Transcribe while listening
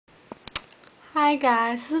Hi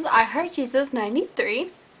guys, this is I Heart Jesus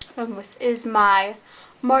 93. This is my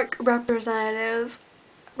Mark representative,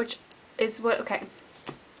 which is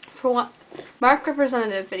for what Mark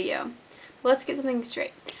representative video. Let's get something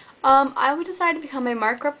straight. I would decide to become a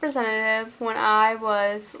Mark representative when I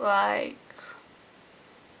was like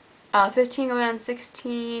 15 going on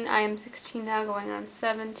 16. I am 16 now going on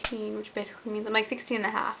 17, which basically means I'm like 16 and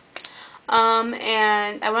a half.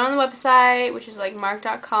 And I went on the website, which is like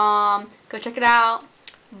mark.com. Go check it out.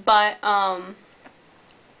 But,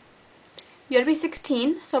 you had to be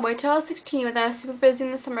 16. So I waited till I was 16, but then I was super busy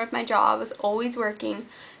in the summer with my job. I was always working.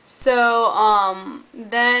 So,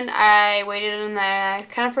 then I waited in there. I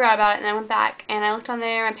kind of forgot about it, and I went back, and I looked on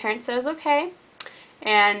there. My parents said it was okay.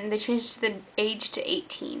 And they changed the age to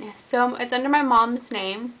 18. So it's under my mom's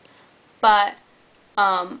name, but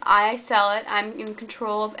I sell it. I'm in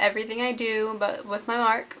control of everything I do, but with my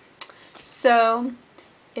Mark. So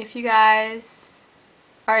if you guys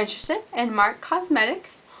are interested in Mark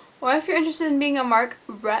Cosmetics, or if you're interested in being a Mark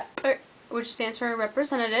rep, which stands for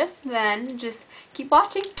representative, then just keep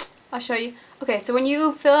watching. I'll show you. Okay, so when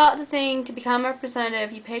you fill out the thing to become a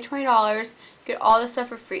representative, you pay $20, you get all this stuff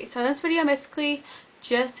for free. So in this video, I'm basically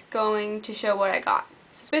just going to show what I got.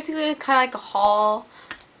 So it's basically kind of like a haul,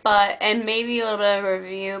 and maybe a little bit of a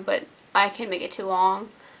review, but I can't make it too long.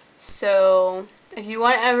 So if you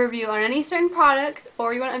want a review on any certain products,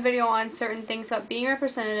 or you want a video on certain things about being a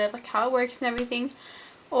representative, like how it works and everything,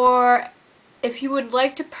 or if you would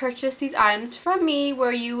like to purchase these items from me,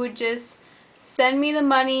 where you would just send me the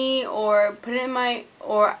money or put it in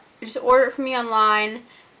or just order it from me online,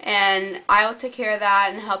 and I will take care of that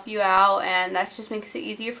and help you out, and that just makes it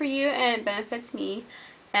easier for you and it benefits me,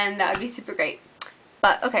 and that would be super great.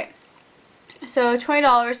 But okay, so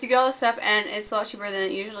 $20, you get all this stuff, and it's a lot cheaper than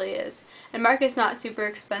it usually is. And Mark is not super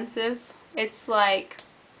expensive. It's like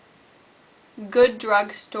good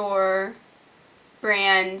drugstore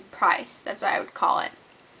brand price. That's what I would call it.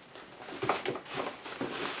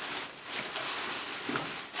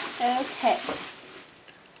 Okay.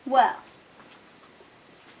 Well,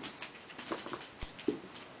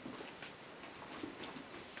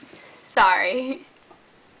 sorry.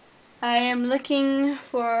 I am looking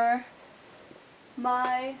for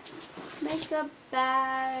my makeup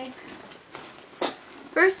bag.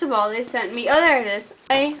 First of all, they sent me, oh there it is,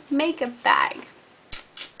 a makeup bag.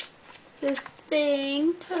 This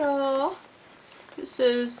thing, ta-da. This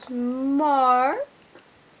is Mark.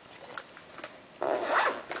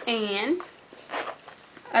 And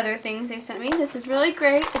other things they sent me. This is really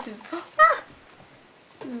great. It's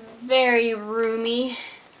very roomy.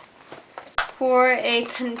 For a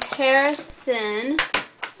comparison,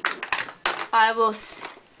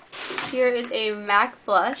 here is a MAC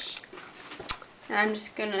blush, and I'm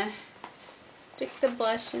just gonna stick the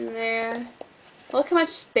blush in there. Look how much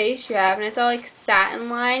space you have, and it's all like satin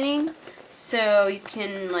lining, so you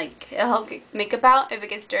can it'll help get makeup out if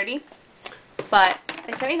it gets dirty. But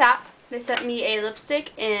they sent me that. They sent me a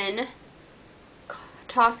lipstick in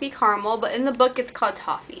Toffee Caramel, but in the book it's called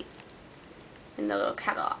Toffee, in the little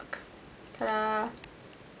catalog. Ta-da!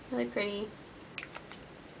 Really pretty.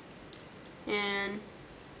 And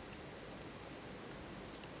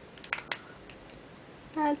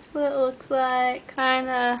that's what it looks like.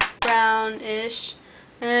 Kinda brownish.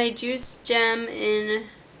 And then a Juice Gem in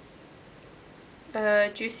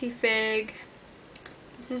Juicy Fig.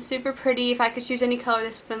 This is super pretty. If I could choose any color,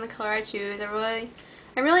 this would be the color I choose. I'm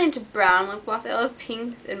really into brown lip gloss. I love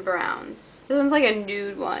pinks and browns. This one's like a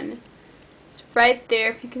nude one. It's right there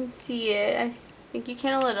if you can see it. I think you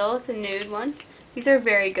can a little. It's a nude one. These are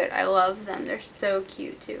very good. I love them. They're so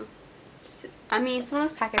cute too. I mean, some of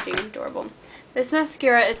this packaging is adorable. This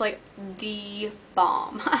mascara is like the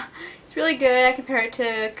bomb. It's really good. I compare it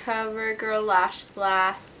to CoverGirl Lash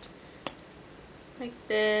Blast. Like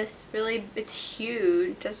this. Really, it's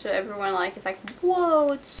huge. That's what everyone is like,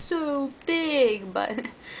 whoa, it's so big. But,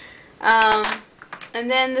 and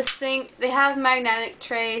then this thing, they have magnetic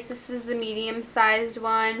trays. This is the medium-sized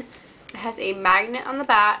one. It has a magnet on the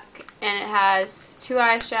back, and it has 2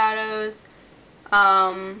 eyeshadows.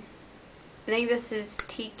 I think this is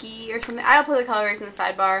Tiki or something. I'll put the colors in the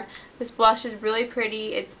sidebar. This blush is really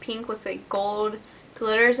pretty. It's pink with like gold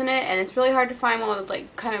glitters in it, and it's really hard to find one with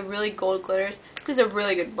like kind of really gold glitters. This is a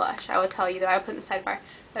really good blush, I will tell you, though. I'll put in the sidebar.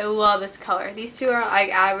 I love this color. These two are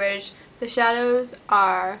like average. The shadows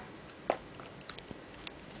are